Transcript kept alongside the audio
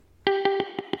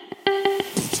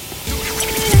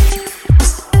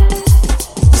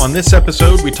On this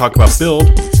episode, we talk about Build,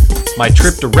 my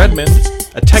trip to Redmond,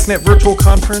 a TechNet virtual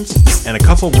conference, and a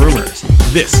couple rumors.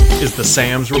 This is the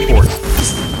Sam's Report.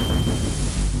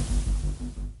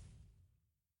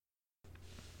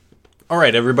 All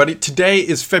right, everybody. Today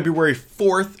is February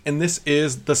 4th, and this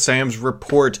is the Sam's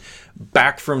Report.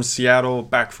 Back from Seattle,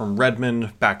 back from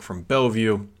Redmond, back from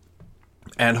Bellevue.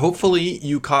 And hopefully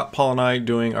you caught Paul and I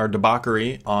doing our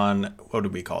debauchery on, what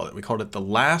did we call it? We called it the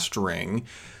last ring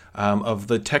of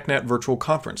the TechNet virtual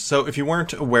conference. So if you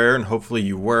weren't aware, and hopefully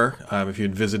you were, if you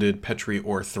had visited Petrie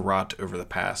or Thurrott over the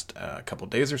past couple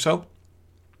days or so,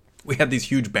 we had these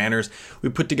huge banners. We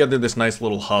put together this nice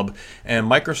little hub, and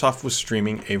Microsoft was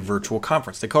streaming a virtual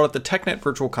conference. They called it the TechNet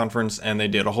virtual conference, and they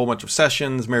did a whole bunch of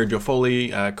sessions. Mary Jo Foley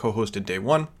co-hosted day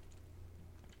one.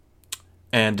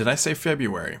 And did I say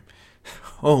February?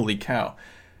 Holy cow.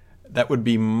 That would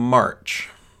be March.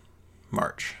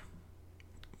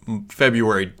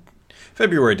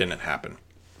 February didn't happen,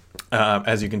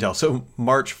 as you can tell. So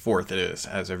March 4th it is,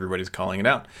 as everybody's calling it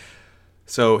out.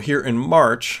 So here in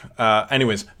March,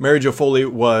 Mary Jo Foley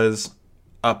was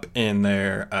up in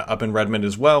Redmond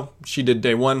as well. She did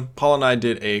day one. Paul and I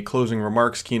did a closing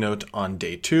remarks keynote on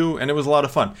day two, and it was a lot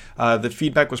of fun. The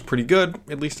feedback was pretty good.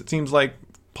 At least it seems like.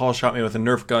 Paul shot me with a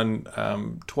Nerf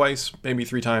gun twice, maybe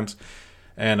three times.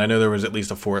 And I know there was at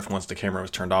least a fourth once the camera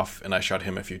was turned off, and I shot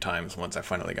him a few times once I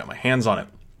finally got my hands on it.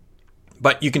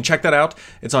 But you can check that out.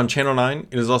 It's on Channel 9.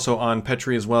 It is also on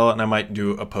Petrie as well, and I might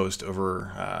do a post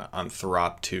over on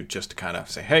Thurrott too, just to kind of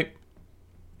say, hey,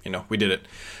 we did it.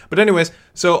 But anyways,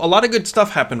 so a lot of good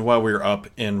stuff happened while we were up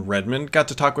in Redmond. Got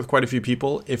to talk with quite a few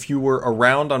people. If you were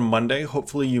around on Monday,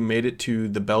 hopefully you made it to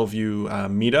the Bellevue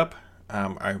meetup.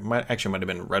 I might have been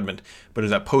in Redmond, but it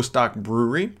was at Postdoc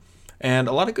Brewery. And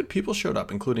a lot of good people showed up,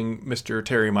 including Mr.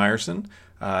 Terry Myerson,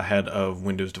 head of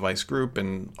Windows Device Group,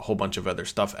 and a whole bunch of other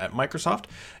stuff at Microsoft.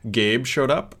 Gabe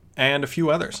showed up, and a few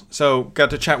others. So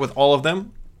got to chat with all of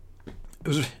them. It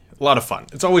was a lot of fun.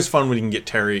 It's always fun when you can get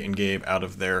Terry and Gabe out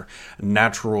of their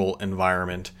natural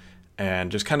environment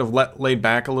and just kind of laid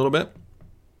back a little bit,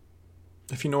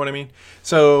 if you know what I mean.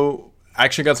 So I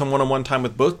actually got some one-on-one time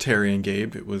with both Terry and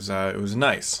Gabe. It was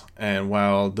nice. And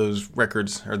while those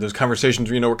conversations,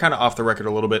 were kind of off the record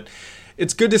a little bit,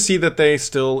 it's good to see that they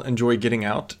still enjoy getting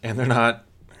out and they're not,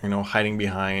 hiding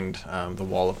behind the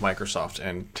wall of Microsoft.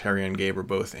 And Terry and Gabe are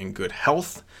both in good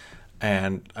health.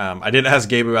 And I did ask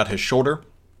Gabe about his shoulder.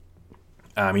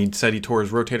 He said he tore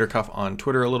his rotator cuff on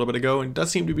Twitter a little bit ago and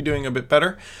does seem to be doing a bit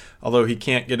better, although he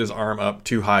can't get his arm up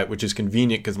too high, which is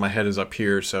convenient because my head is up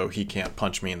here, so he can't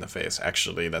punch me in the face.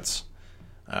 Actually,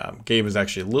 Gabe is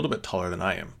actually a little bit taller than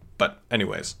I am. But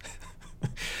anyways,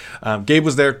 Gabe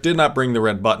was there, did not bring the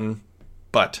red button,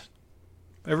 but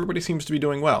everybody seems to be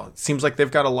doing well. It seems like they've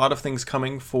got a lot of things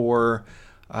coming for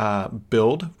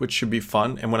Build, which should be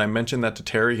fun. And when I mentioned that to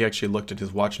Terry, he actually looked at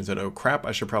his watch and said, oh crap,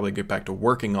 I should probably get back to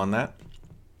working on that.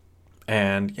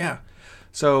 And yeah,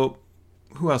 so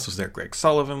who else was there? Greg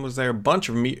Sullivan was there. A bunch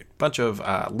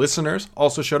of listeners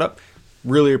also showed up.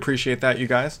 Really appreciate that, you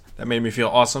guys. That made me feel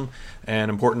awesome and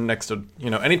important. Next to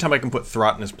anytime I can put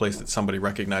Thurrott in his place that somebody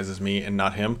recognizes me and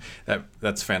not him,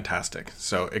 that's fantastic.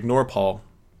 So ignore Paul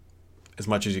as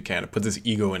much as you can. It puts his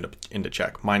ego into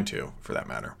check. Mine too, for that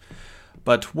matter.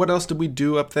 But what else did we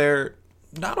do up there?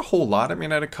 Not a whole lot. I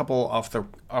mean, I had a couple off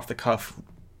the cuff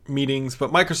meetings,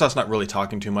 but Microsoft's not really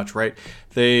talking too much, right?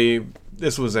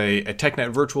 This was a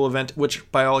TechNet virtual event,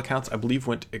 which by all accounts I believe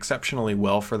went exceptionally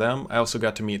well for them. I also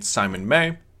got to meet Simon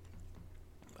May.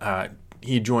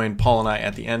 He joined Paul and I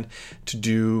at the end to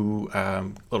do a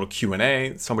little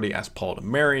Q&A. Somebody asked Paul to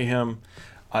marry him.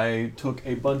 I took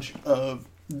a bunch of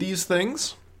these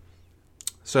things.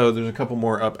 So there's a couple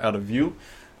more up out of view.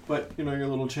 But, your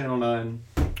little Channel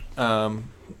 9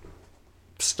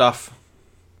 stuff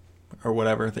or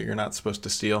whatever that you're not supposed to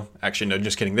steal. Actually, no,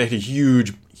 just kidding. They had a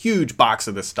huge, huge box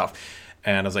of this stuff.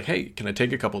 And I was like, hey, can I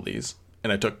take a couple of these?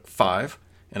 And I took 5,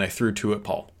 and I threw 2 at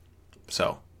Paul.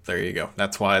 So there you go.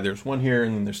 That's why there's 1 here,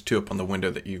 and then there's 2 up on the window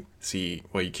that you see.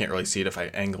 Well, you can't really see it if I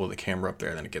angle the camera up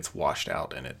there, then it gets washed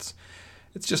out, and it's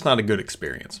just not a good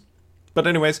experience. But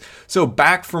anyways, so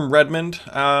back from Redmond,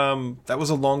 that was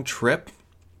a long trip.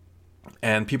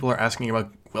 And people are asking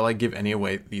about, will I give any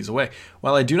of these away?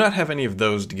 Well, I do not have any of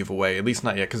those to give away, at least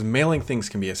not yet, because mailing things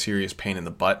can be a serious pain in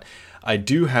the butt. I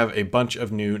do have a bunch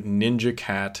of new Ninja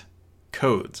Cat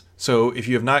codes. So if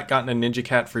you have not gotten a Ninja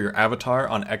Cat for your avatar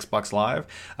on Xbox Live,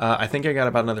 I think I got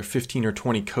about another 15 or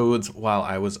 20 codes while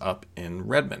I was up in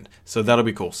Redmond. So that'll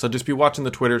be cool. So just be watching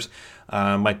the Twitters.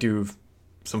 Might do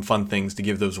some fun things to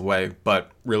give those away,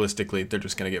 but realistically, they're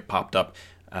just going to get popped up.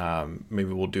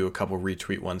 Maybe we'll do a couple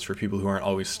retweet ones for people who aren't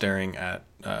always staring at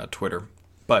Twitter.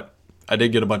 But I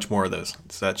did get a bunch more of those,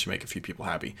 so that should make a few people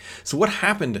happy. So what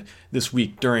happened this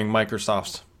week during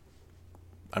Microsoft's,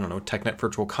 TechNet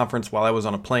virtual conference while I was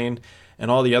on a plane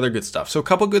and all the other good stuff? So a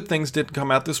couple good things did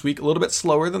come out this week, a little bit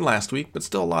slower than last week, but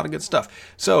still a lot of good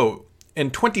stuff. So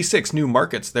in 26 new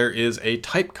markets, there is a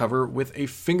type cover with a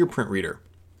fingerprint reader.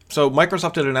 So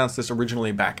Microsoft had announced this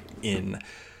originally back in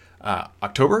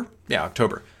October. Yeah,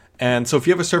 October. And so if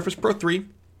you have a Surface Pro 3,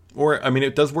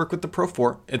 it does work with the Pro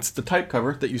 4. It's the type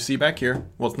cover that you see back here.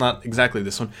 Well, it's not exactly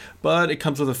this one, but it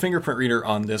comes with a fingerprint reader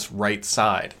on this right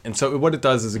side. And so what it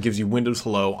does is it gives you Windows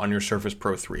Hello on your Surface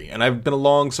Pro 3. And I've been a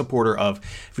long supporter of,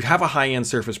 if you have a high-end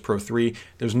Surface Pro 3,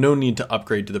 there's no need to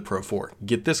upgrade to the Pro 4.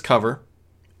 Get this cover,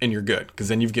 and you're good, because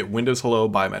then you get Windows Hello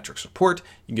biometric support,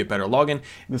 you get better login. And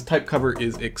this type cover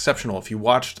is exceptional. If you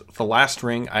watched the last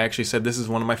ring, I actually said this is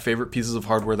one of my favorite pieces of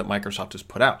hardware that Microsoft has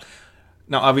put out.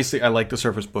 Now, obviously, I like the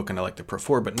Surface Book and I like the Pro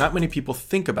 4, but not many people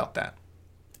think about that.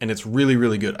 And it's really,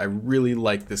 really good. I really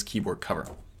like this keyboard cover.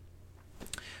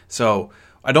 So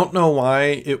I don't know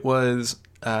why it was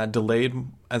delayed,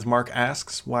 as Mark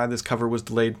asks, why this cover was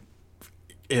delayed.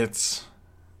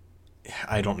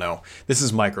 I don't know. This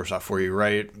is Microsoft for you,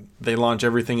 right? They launch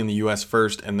everything in the US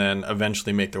first and then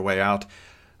eventually make their way out.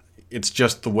 It's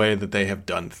just the way that they have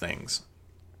done things.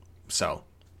 So,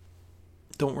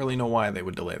 don't really know why they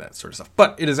would delay that sort of stuff.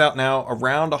 But it is out now,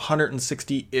 around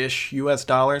 160-ish US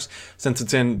dollars. Since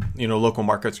it's in, local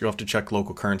markets, you'll have to check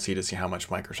local currency to see how much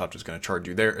Microsoft is going to charge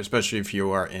you there, especially if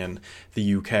you are in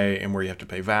the UK and where you have to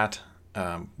pay VAT.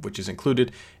 Which is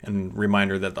included, and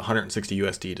reminder that the 160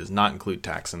 USD does not include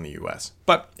tax in the US.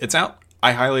 But it's out.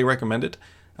 I highly recommend it.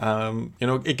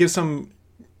 It gives some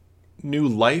new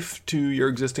life to your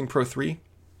existing Pro 3.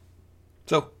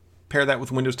 So pair that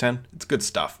with Windows 10. It's good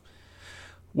stuff.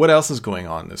 What else is going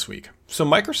on this week? So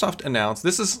Microsoft announced,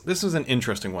 this is an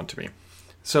interesting one to me.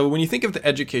 So when you think of the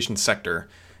education sector,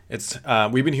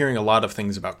 we've been hearing a lot of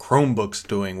things about Chromebooks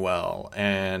doing well,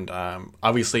 and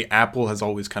obviously Apple has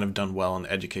always kind of done well in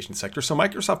the education sector. So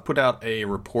Microsoft put out a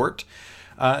report.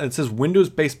 It says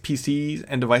Windows-based PCs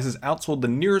and devices outsold the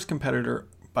nearest competitor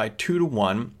by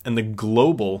 2-1 in the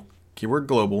global, keyword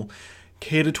global,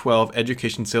 K-12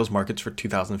 education sales markets for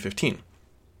 2015.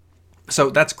 So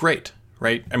that's great,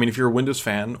 right? I mean, if you're a Windows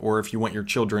fan, or if you want your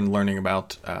children learning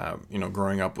about,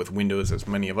 growing up with Windows as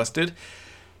many of us did,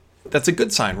 that's a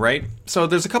good sign, right? So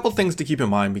there's a couple things to keep in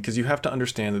mind, because you have to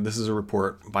understand that this is a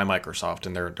report by Microsoft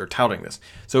and they're touting this.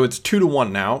 So it's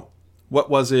 2-1 now. What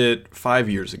was it 5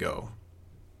 years ago?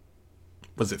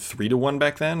 Was it 3-1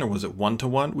 back then, or was it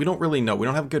 1-1? We don't really know. We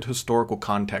don't have good historical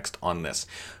context on this.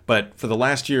 But for the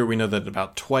last year, we know that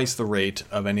about twice the rate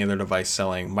of any other device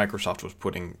selling, Microsoft was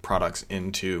putting products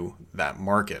into that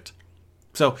market.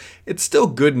 So it's still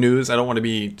good news. I don't want to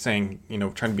be saying,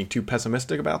 trying to be too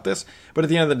pessimistic about this. But at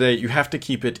the end of the day, you have to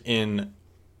keep it in.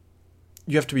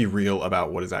 You have to be real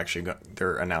about what is actually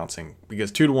they're announcing.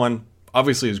 Because 2-1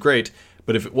 obviously is great.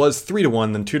 But if it was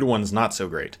 3-1, then 2-1 is not so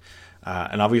great.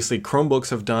 And obviously Chromebooks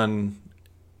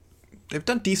they've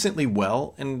done decently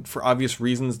well. And for obvious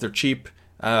reasons, they're cheap,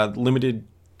 limited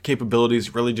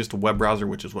capabilities, really just a web browser,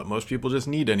 which is what most people just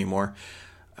need anymore.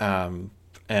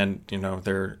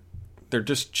 They're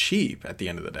just cheap at the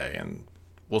end of the day, and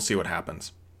we'll see what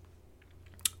happens.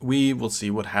 We will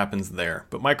see what happens there.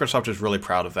 But Microsoft is really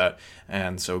proud of that,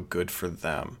 and so good for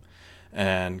them.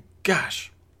 And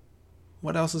gosh,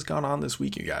 what else has gone on this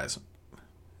week, you guys?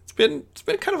 It's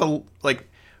been kind of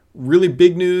really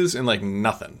big news and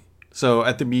nothing. So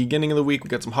at the beginning of the week, we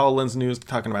got some HoloLens news,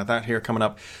 talking about that here coming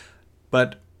up.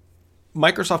 But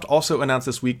Microsoft also announced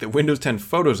this week that Windows 10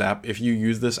 Photos app, if you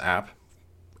use this app,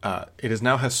 it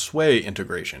now has Sway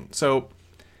integration. So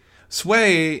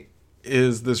Sway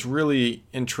is this really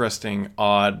interesting,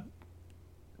 odd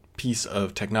piece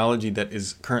of technology that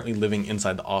is currently living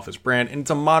inside the Office brand. And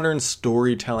it's a modern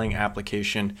storytelling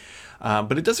application,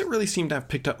 but it doesn't really seem to have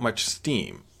picked up much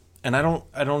steam. And I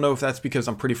don't know if that's because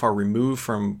I'm pretty far removed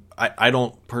from, I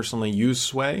don't personally use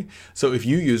Sway. So if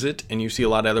you use it and you see a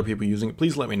lot of other people using it,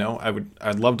 please let me know.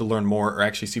 I'd love to learn more, or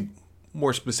actually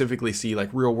more specifically see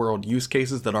real world use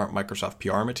cases that aren't Microsoft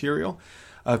PR material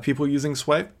of people using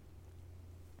Sway.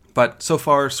 But so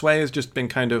far, Sway has just been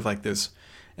kind of this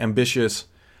ambitious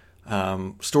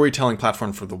storytelling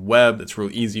platform for the web that's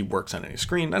real easy, works on any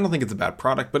screen. I don't think it's a bad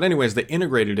product, but anyways, they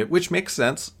integrated it, which makes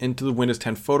sense, into the Windows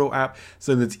 10 Photo app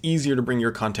so that it's easier to bring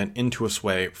your content into a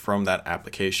Sway from that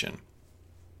application.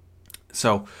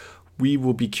 So we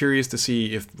will be curious to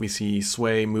see if we see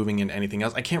Sway moving into anything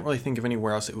else. I can't really think of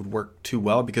anywhere else it would work too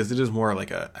well because it is more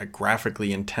like a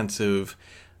graphically intensive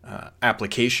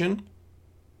application.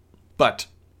 But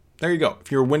there you go.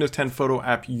 If you're a Windows 10 photo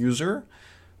app user,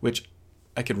 which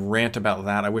I could rant about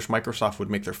that. I wish Microsoft would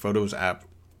make their Photos app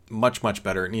much, much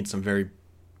better. It needs some very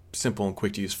simple and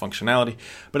quick to use functionality.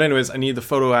 But anyways, I need the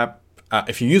photo app.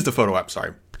 If you use the photo app,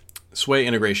 Sway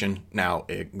integration now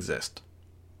exists.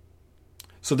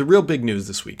 So the real big news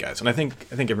this week, guys, and I think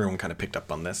everyone kind of picked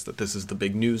up on this, that this is the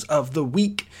big news of the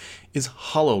week, is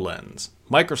HoloLens.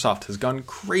 Microsoft has gone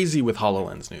crazy with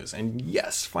HoloLens news. And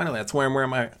yes, finally, that's why I'm wearing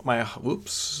my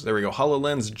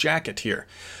HoloLens jacket here.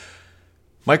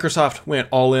 Microsoft went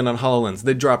all in on HoloLens.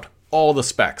 They dropped all the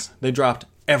specs. They dropped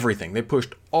everything. They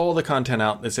pushed all the content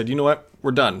out. They said, you know what?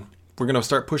 We're done. We're going to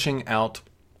start pushing out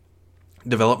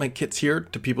development kits here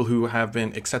to people who have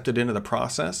been accepted into the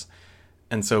process.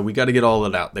 And so we got to get all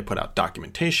of it out. They put out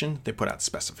documentation. They put out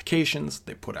specifications.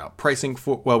 They put out pricing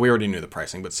for, well, we already knew the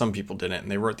pricing, but some people didn't. And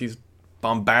they wrote these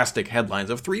bombastic headlines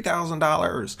of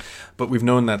 $3,000. But we've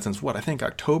known that since what? I think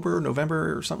October,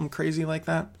 November, or something crazy like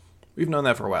that. We've known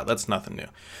that for a while. That's nothing new.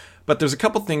 But there's a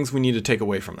couple things we need to take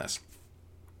away from this.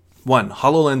 One,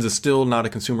 HoloLens is still not a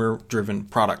consumer-driven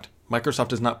product.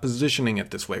 Microsoft is not positioning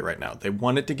it this way right now. They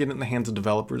want it to get it in the hands of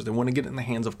developers. They want to get it in the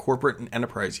hands of corporate and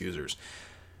enterprise users.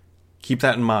 Keep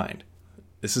that in mind.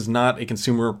 This is not a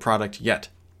consumer product yet.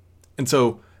 And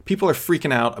so people are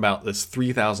freaking out about this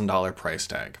 $3,000 price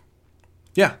tag.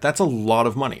 Yeah, that's a lot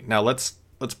of money. Now let's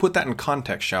put that in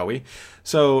context, shall we?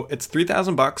 So it's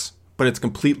 $3,000, but it's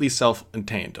completely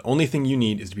self-contained. The only thing you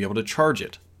need is to be able to charge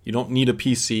it. You don't need a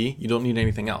PC. You don't need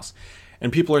anything else.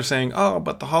 And people are saying, oh,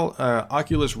 but the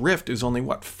Oculus Rift is only,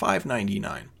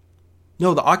 $599?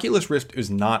 No, the Oculus Rift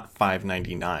is not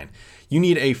 $599. You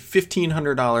need a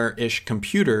 $1,500-ish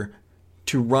computer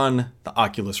to run the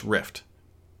Oculus Rift.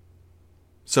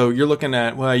 So you're looking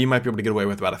at, well, you might be able to get away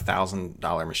with about a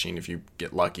 $1,000 machine if you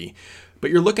get lucky. But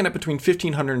you're looking at between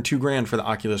 $1,500 and $2,000 for the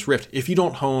Oculus Rift if you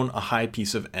don't own a high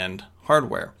piece of end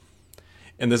hardware.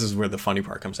 And this is where the funny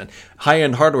part comes in.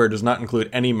 High-end hardware does not include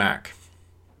any Mac.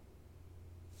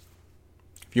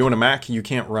 If you own a Mac, you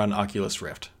can't run Oculus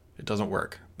Rift. It doesn't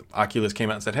work. Oculus came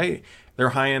out and said, hey, their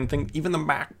high-end thing, even the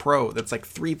Mac Pro, that's like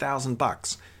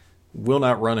 $3,000, will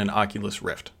not run an Oculus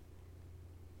Rift.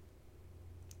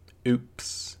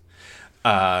 Oops.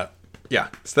 Yeah,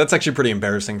 so that's actually pretty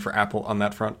embarrassing for Apple on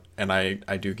that front. And I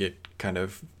do get kind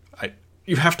of,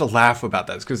 you have to laugh about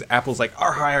that. It's because Apple's like,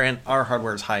 our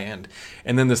hardware is high-end.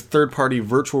 And then this third-party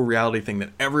virtual reality thing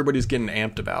that everybody's getting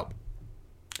amped about.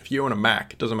 If you own a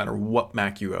Mac, it doesn't matter what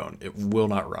Mac you own, it will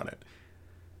not run it.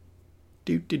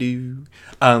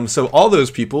 So all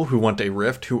those people who want a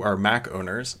Rift, who are Mac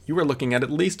owners, you are looking at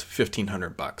least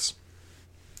 $1,500.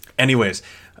 Anyways,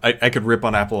 I could rip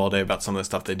on Apple all day about some of the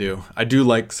stuff they do. I do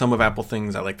like some of Apple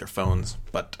things. I like their phones,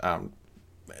 but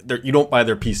you don't buy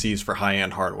their PCs for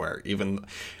high-end hardware. Even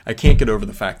I can't get over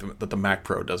the fact that the Mac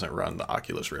Pro doesn't run the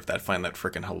Oculus Rift. I find that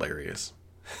freaking hilarious.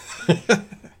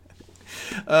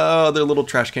 Oh, their little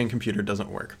trash can computer doesn't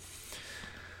work.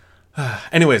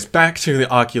 Anyways, back to the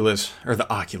HoloLens.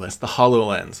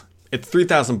 It's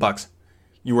 $3,000.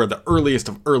 You are the earliest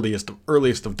of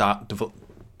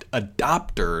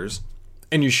adopters,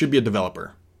 and you should be a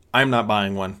developer. I'm not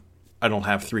buying one. I don't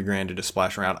have $3,000 to just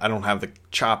splash around. I don't have the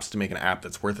chops to make an app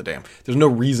that's worth a damn. There's no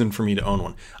reason for me to own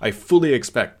one. I fully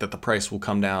expect that the price will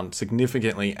come down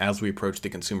significantly as we approach the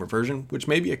consumer version, which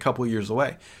may be a couple years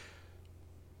away.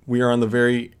 We are on the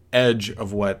very edge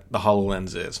of what the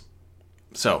HoloLens is.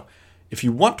 So, if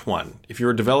you want one, if you're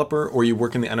a developer or you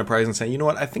work in the enterprise and say, you know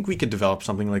what, I think we could develop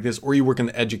something like this, or you work in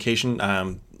the education,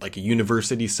 like a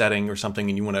university setting or something,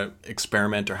 and you want to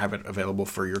experiment or have it available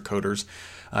for your coders,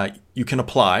 you can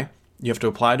apply. You have to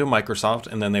apply to Microsoft,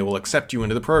 and then they will accept you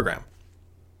into the program.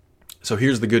 So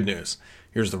here's the good news.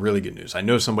 Here's the really good news. I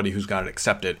know somebody who's got it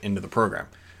accepted into the program,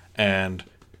 and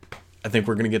I think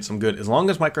we're going to get some good, as long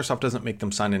as Microsoft doesn't make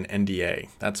them sign an NDA.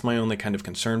 That's my only kind of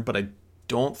concern, but I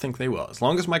don't think they will. As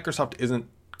long as Microsoft isn't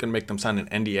going to make them sign an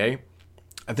NDA,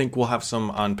 I think we'll have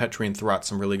some on Petri and Thurrott,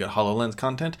 some really good HoloLens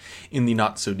content in the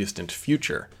not so distant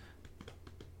future.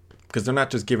 Because they're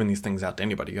not just giving these things out to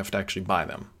anybody. You have to actually buy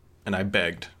them. And I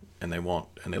begged, and they won't.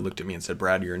 And they looked at me and said,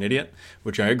 Brad, you're an idiot,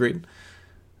 which I agreed.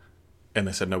 And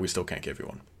they said, no, we still can't give you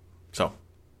one. So,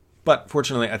 but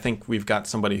fortunately, I think we've got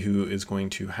somebody who is going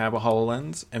to have a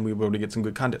HoloLens, and we'll be able to get some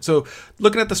good content. So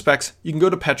looking at the specs, you can go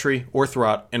to Petri or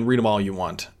Thurrott and read them all you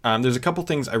want. There's a couple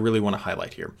things I really want to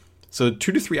highlight here. So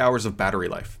 2 to 3 hours of battery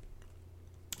life.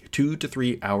 2 to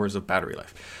 3 hours of battery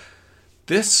life.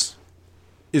 This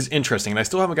is interesting. And I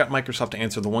still haven't got Microsoft to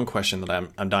answer the one question that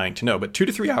I'm dying to know. But 2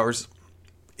 to 3 hours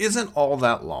isn't all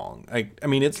that long. I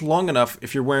mean, it's long enough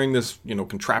if you're wearing this,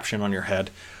 contraption on your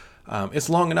head. It's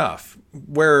long enough.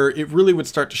 Where it really would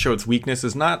start to show its weakness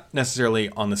is not necessarily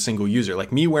on the single user.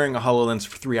 Like me wearing a HoloLens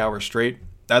for 3 hours straight,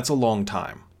 that's a long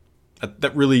time.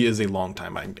 That really is a long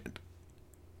time.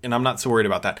 And I'm not so worried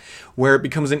about that. Where it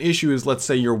becomes an issue is, let's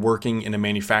say you're working in a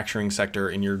manufacturing sector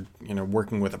and you're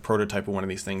working with a prototype of one of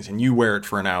these things and you wear it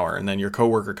for an hour and then your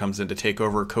coworker comes in to take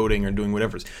over coding or doing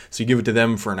whatever. So you give it to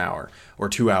them for an hour or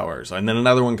 2 hours, and then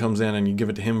another one comes in and you give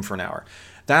it to him for an hour.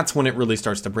 That's when it really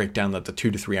starts to break down that the 2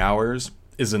 to 3 hours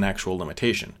is an actual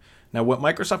limitation. Now, what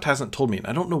Microsoft hasn't told me, and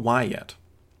I don't know why yet,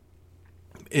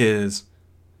 is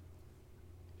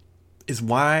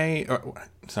why...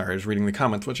 Sorry, I was reading the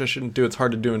comments, which I shouldn't do. It's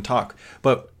hard to do and talk.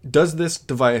 But does this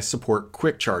device support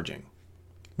quick charging?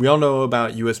 We all know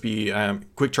about USB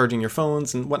quick charging your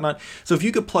phones and whatnot. So if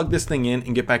you could plug this thing in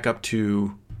and get back up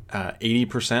to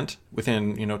 80%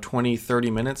 within 20,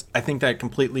 30 minutes, I think that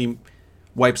completely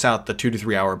wipes out the 2 to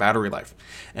 3 hour battery life.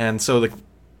 And so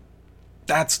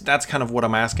that's kind of what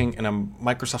I'm asking. And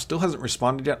Microsoft still hasn't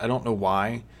responded yet. I don't know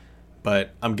why,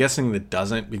 but I'm guessing that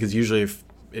doesn't, because usually if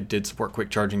it did support quick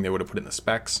charging, they would have put it in the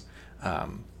specs.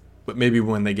 But maybe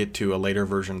when they get to a later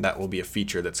version, that will be a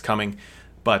feature that's coming.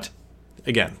 But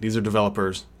again, these are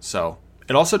developers, so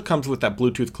it also comes with that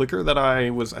Bluetooth clicker that I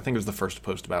think it was the first to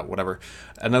post about, whatever.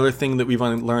 Another thing that we've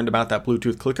learned about that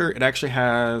Bluetooth clicker, it actually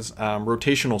has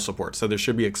rotational support. So there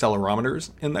should be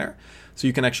accelerometers in there. So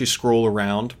you can actually scroll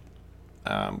around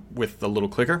with the little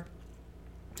clicker.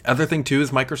 Other thing, too,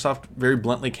 is Microsoft very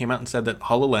bluntly came out and said that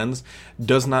HoloLens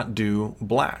does not do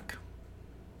black.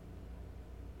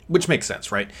 Which makes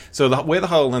sense, right? So the way the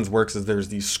HoloLens works is there's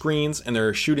these screens and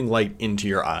they're shooting light into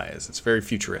your eyes. It's very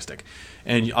futuristic.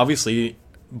 And obviously,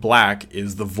 black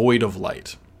is the void of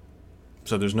light.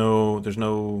 So there's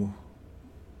no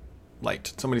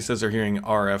light. Somebody says they're hearing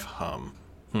RF hum.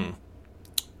 I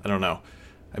don't know.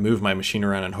 I moved my machine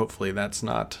around and hopefully that's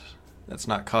not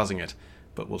causing it.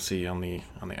 But we'll see on the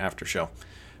after show.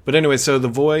 But anyway, so the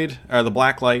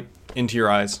black light into your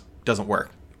eyes doesn't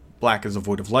work. Black is a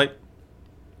void of light,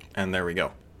 and there we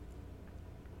go.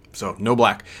 So no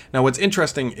black. Now what's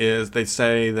interesting is they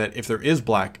say that if there is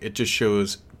black, it just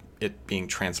shows it being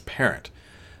transparent.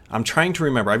 I'm trying to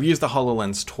remember. I've used the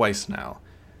HoloLens twice now,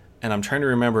 and I'm trying to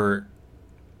remember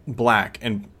black,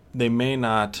 and they may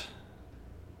not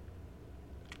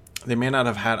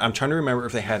have had, I'm trying to remember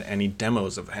if they had any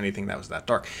demos of anything that was that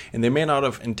dark. And they may not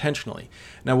have intentionally.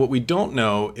 Now, what we don't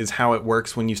know is how it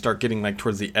works when you start getting like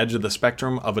towards the edge of the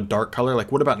spectrum of a dark color.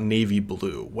 Like, what about navy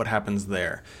blue? What happens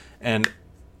there? And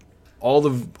all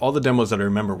the demos that I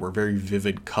remember were very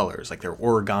vivid colors. Like, they're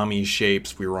origami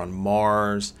shapes. We were on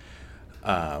Mars.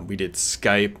 We did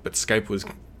Skype, but Skype was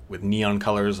with neon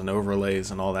colors and overlays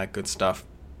and all that good stuff.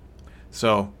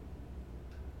 So,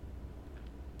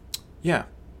 yeah.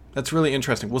 That's really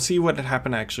interesting. We'll see what had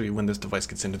happened actually when this device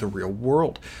gets into the real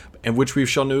world, and which we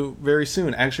shall know very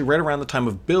soon. Actually, right around the time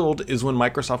of build is when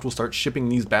Microsoft will start shipping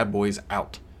these bad boys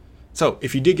out. So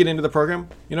if you did get into the program,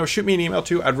 shoot me an email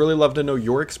too. I'd really love to know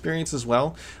your experience as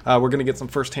well. We're going to get some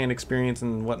firsthand experience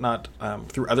and whatnot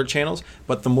through other channels,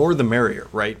 but the more the merrier,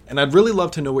 right? And I'd really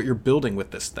love to know what you're building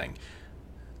with this thing.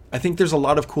 I think there's a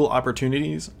lot of cool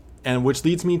opportunities, and which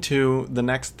leads me to the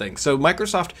next thing. So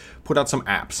Microsoft put out some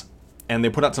apps. And they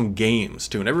put out some games,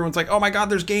 too. And everyone's like, oh, my God,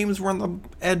 there's games. We're on the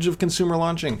edge of consumer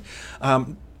launching.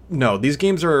 No, these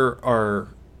games are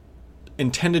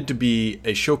intended to be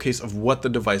a showcase of what the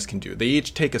device can do. They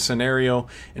each take a scenario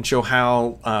and show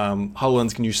how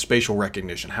HoloLens can use spatial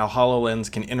recognition, how HoloLens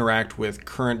can interact with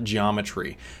current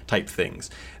geometry type things.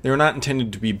 They're not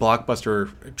intended to be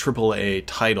blockbuster AAA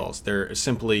titles. They're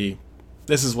simply...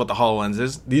 This is what the HoloLens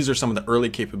is. These are some of the early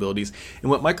capabilities. And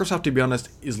what Microsoft, to be honest,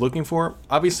 is looking for,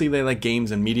 obviously they like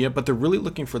games and media, but they're really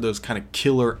looking for those kind of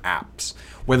killer apps,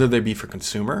 whether they be for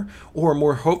consumer or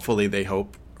more hopefully they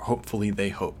hope.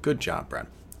 Good job, Brad.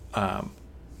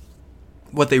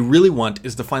 What they really want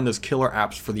is to find those killer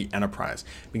apps for the enterprise,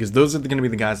 because those are going to be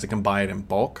the guys that can buy it in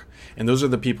bulk. And those are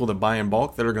the people that buy in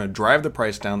bulk that are going to drive the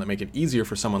price down, that make it easier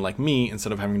for someone like me.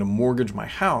 Instead of having to mortgage my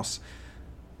house,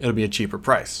 it'll be a cheaper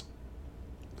price.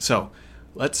 So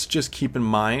let's just keep in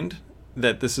mind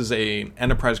that this is an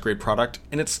enterprise-grade product,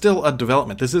 and it's still a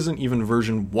development. This isn't even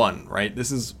version 1, right?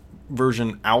 This is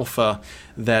version alpha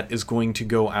that is going to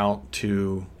go out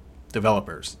to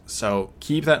developers. So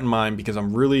keep that in mind, because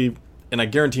and I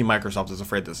guarantee Microsoft is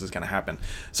afraid this is going to happen.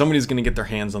 Somebody's going to get their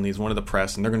hands on these, one of the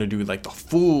press, and they're going to do like the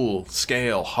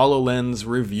full-scale HoloLens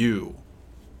review.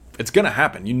 It's going to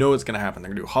happen. You know it's going to happen.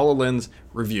 They're going to do HoloLens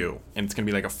review, and it's going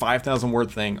to be like a 5,000 word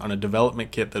thing on a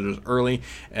development kit that is early,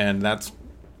 and that's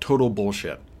total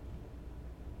bullshit.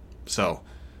 So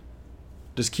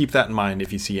just keep that in mind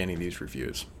if you see any of these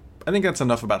reviews. I think that's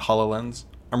enough about HoloLens.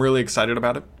 I'm really excited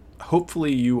about it.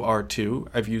 Hopefully you are too.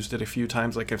 I've used it a few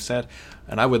times, like I've said,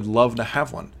 and I would love to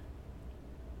have one.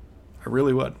 I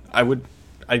really would. I wouldn't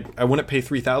pay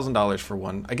 $3,000 for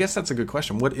one. I guess that's a good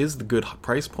question. What is the good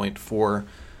price point for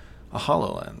a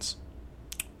HoloLens?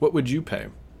 What would you pay?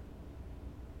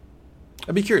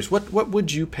 I'd be curious. What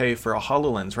would you pay for a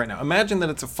HoloLens right now? Imagine that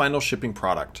it's a final shipping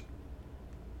product.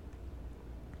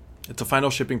 It's a final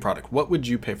shipping product. What would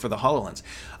you pay for the HoloLens?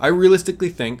 I realistically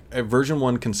think a version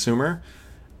 1 consumer,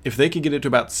 if they could get it to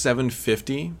about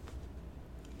 $750,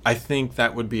 I think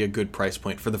that would be a good price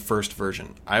point for the first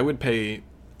version. I would pay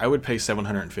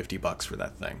 $750 for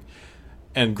that thing.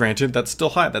 And granted, that's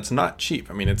still high. That's not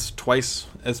cheap. I mean, it's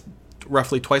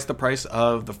roughly twice the price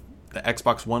of the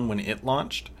Xbox One when it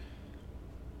launched.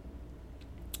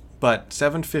 But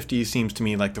 $750 seems to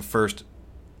me like the first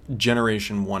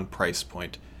generation 1 price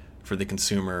point for the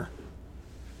consumer.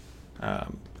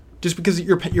 Just because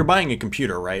you're buying a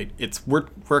computer, right? We're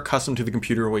accustomed to the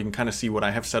computer. We can kind of see what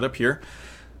I have set up here.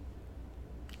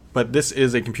 But this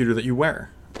is a computer that you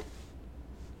wear.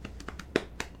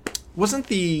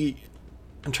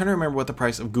 I'm trying to remember what the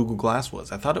price of Google Glass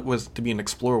was. I thought it was to be an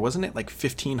Explorer. Wasn't it like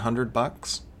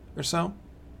 $1,500 or so?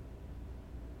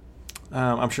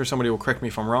 I'm sure somebody will correct me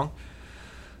if I'm wrong.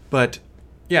 But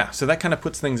yeah, so that kind of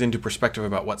puts things into perspective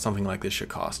about what something like this should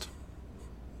cost.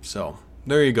 So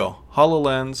there you go.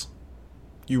 HoloLens,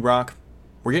 you rock.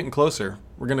 We're getting closer.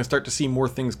 We're going to start to see more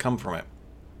things come from it.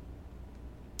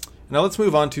 Now let's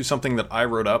move on to something that I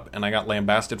wrote up and I got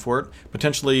lambasted for it,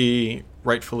 potentially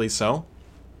rightfully so.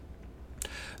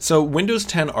 So Windows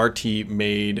 10 RT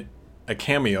made a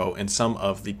cameo in some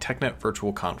of the TechNet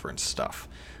Virtual Conference stuff.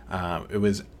 It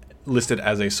was listed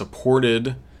as a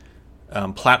supported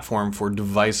platform for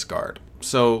Device Guard.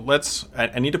 So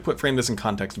I need to frame this in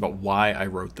context about why I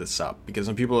wrote this up. Because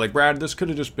some people are like, Brad, this could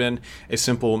have just been a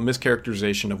simple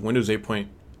mischaracterization of Windows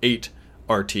 8.8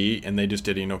 RT, and they just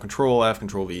did Control F,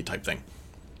 Control V type thing.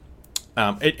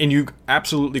 And you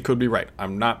absolutely could be right.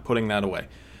 I'm not putting that away.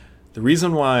 The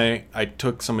reason why I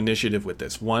took some initiative with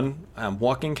this, one,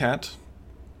 Walking Cat,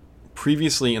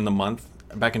 previously in the month,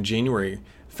 back in January,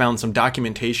 found some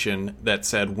documentation that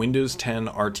said Windows 10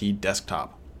 RT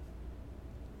Desktop.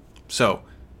 So,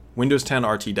 Windows 10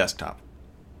 RT Desktop.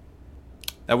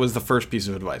 That was the first piece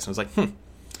of advice. I was like,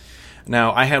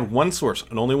 Now, I had one source,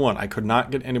 and only one. I could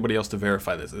not get anybody else to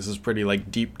verify this. This is pretty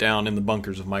deep down in the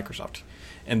bunkers of Microsoft.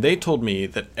 And they told me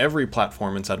that every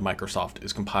platform inside Microsoft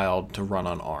is compiled to run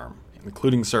on ARM,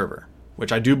 including server,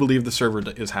 which I do believe the server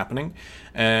is happening.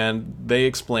 And they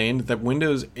explained that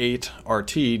Windows 8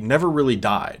 RT never really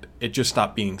died. It just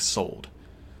stopped being sold.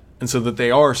 And so that they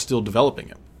are still developing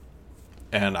it.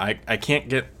 And I can't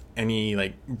get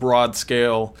any broad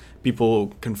scale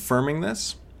people confirming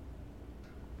this.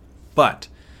 But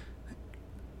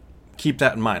keep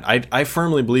that in mind. I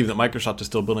firmly believe that Microsoft is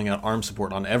still building out ARM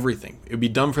support on everything. It would be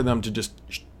dumb for them to just,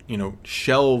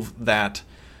 shelve that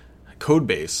code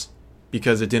base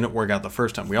because it didn't work out the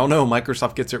first time. We all know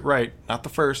Microsoft gets it right. Not the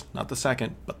first, not the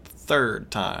second, but the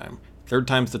third time. Third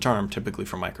time's the charm, typically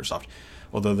for Microsoft.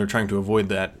 Although they're trying to avoid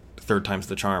that third time's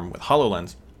the charm with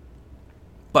HoloLens.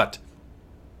 But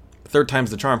third time's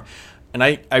the charm. And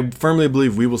I firmly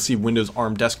believe we will see Windows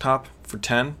ARM Desktop for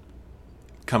 10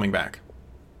 coming back.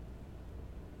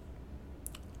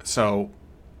 So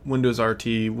Windows RT,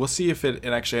 we'll see if it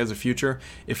actually has a future.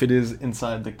 If it is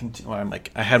inside the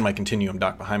I had my Continuum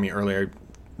dock behind me earlier.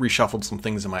 I reshuffled some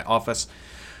things in my office.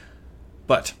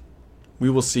 But we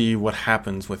will see what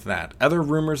happens with that. Other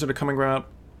rumors that are coming out,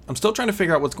 I'm still trying to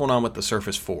figure out what's going on with the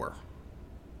Surface 4.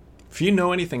 If you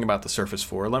know anything about the Surface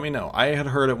 4, let me know. I had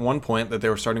heard at one point that they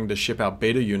were starting to ship out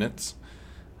beta units,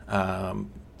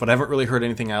 but I haven't really heard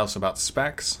anything else about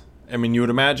specs. I mean, you would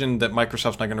imagine that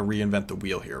Microsoft's not going to reinvent the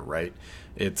wheel here, right?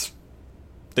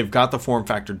 They've got the form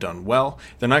factor done well.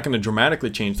 They're not going to dramatically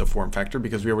change the form factor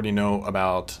because we already know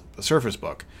about the Surface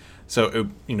Book. So,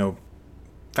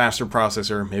 faster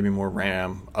processor, maybe more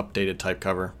RAM, updated type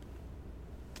cover.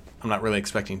 I'm not really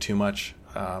expecting too much.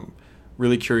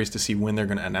 Really curious to see when they're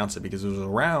going to announce it because it was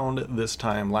around this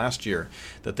time last year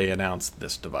that they announced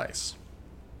this device.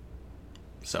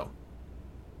 So,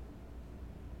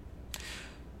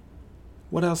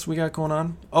 what else we got going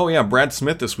on? Oh yeah, Brad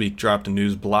Smith this week dropped a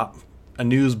news blop.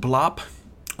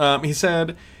 He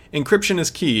said, "Encryption is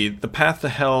key. The path to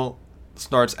hell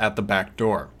starts at the back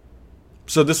door."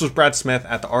 So this was Brad Smith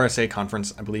at the RSA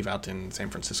conference, I believe out in San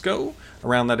Francisco,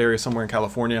 around that area somewhere in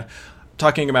California,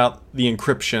 talking about the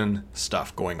encryption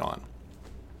stuff going on.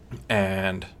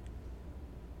 And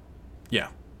yeah,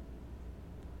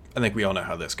 I think we all know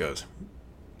how this goes.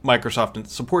 Microsoft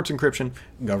supports encryption,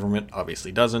 government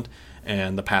obviously doesn't,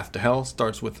 and the path to hell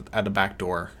starts at a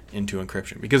backdoor into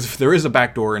encryption. Because if there is a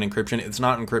backdoor in encryption, it's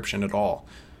not encryption at all,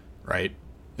 right?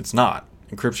 It's not.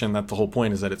 Encryption, that's the whole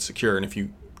point, is that it's secure, and if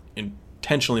you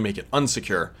intentionally make it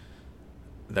unsecure,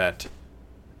 that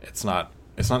it's not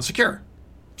secure.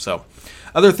 So,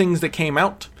 other things that came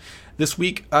out this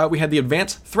week, we had the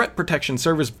Advanced Threat Protection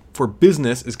Service for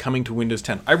Business is coming to Windows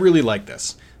 10. I really like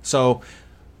this. So,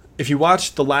 if you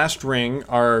watched The Last Ring,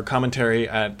 our commentary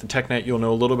at the TechNet, you'll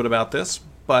know a little bit about this.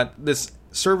 But this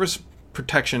service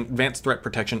protection, advanced threat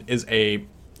protection, is a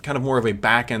kind of more of a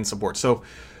back-end support. So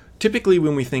typically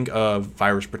when we think of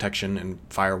virus protection and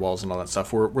firewalls and all that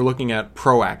stuff, we're looking at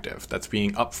proactive. That's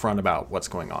being upfront about what's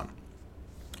going on.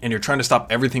 And you're trying to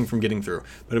stop everything from getting through.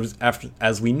 But it was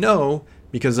as we know,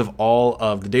 because of all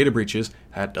of the data breaches,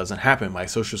 that doesn't happen. My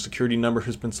social security number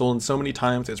has been stolen so many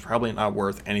times, it's probably not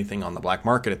worth anything on the black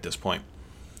market at this point.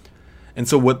 And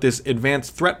so what this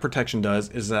advanced threat protection does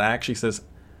is that it actually says,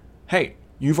 hey,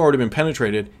 you've already been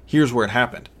penetrated, here's where it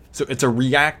happened. So it's a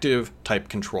reactive type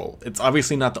control. It's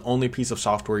obviously not the only piece of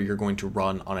software you're going to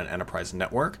run on an enterprise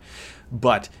network,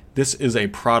 but this is a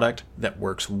product that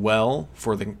works well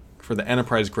for the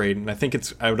enterprise grade, and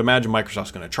I would imagine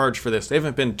Microsoft's going to charge for this. They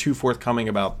haven't been too forthcoming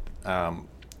about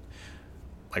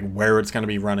like where it's going to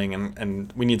be running,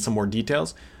 and we need some more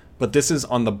details. But this is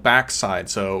on the back side,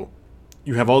 so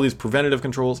you have all these preventative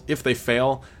controls. If they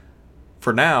fail,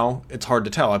 for now, it's hard to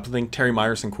tell. I think Terry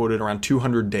Myerson quoted around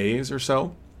 200 days or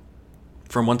so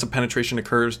from once a penetration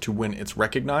occurs to when it's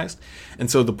recognized. And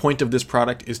so the point of this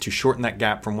product is to shorten that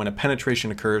gap from when a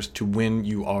penetration occurs to when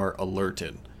you are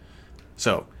alerted.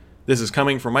 So this is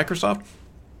coming from Microsoft.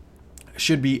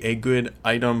 Should be a good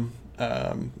item,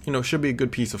 should be a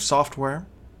good piece of software.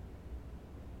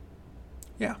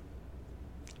 Yeah.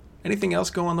 Anything else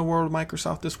go on in the world of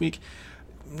Microsoft this week?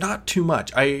 Not too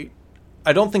much. I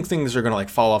don't think things are going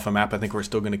to fall off a map. I think we're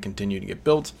still going to continue to get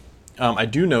built. I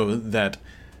do know that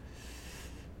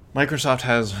Microsoft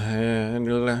has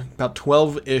about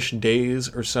 12-ish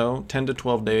days or so, 10 to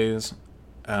 12 days,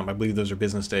 I believe those are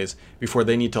business days, before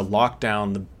they need to lock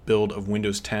down the build of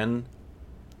Windows 10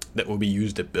 that will be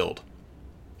used at build.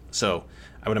 So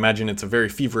I would imagine it's a very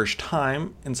feverish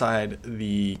time inside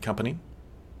the company,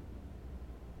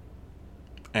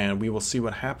 and we will see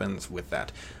what happens with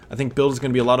that. I think build is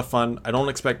going to be a lot of fun. I don't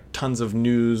expect tons of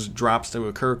news drops to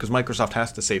occur because Microsoft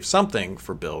has to save something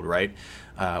for build, right?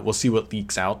 We'll see what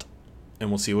leaks out, and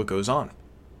we'll see what goes on.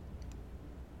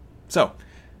 So,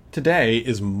 today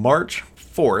is March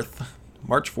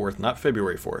 4th, not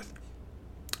February 4th.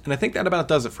 And I think that about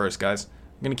does it for us, guys.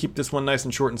 I'm going to keep this one nice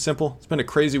and short and simple. It's been a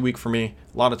crazy week for me.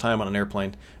 A lot of time on an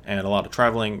airplane, and a lot of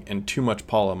traveling, and too much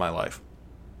Paul in my life.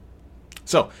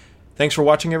 So, thanks for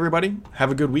watching, everybody.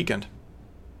 Have a good weekend.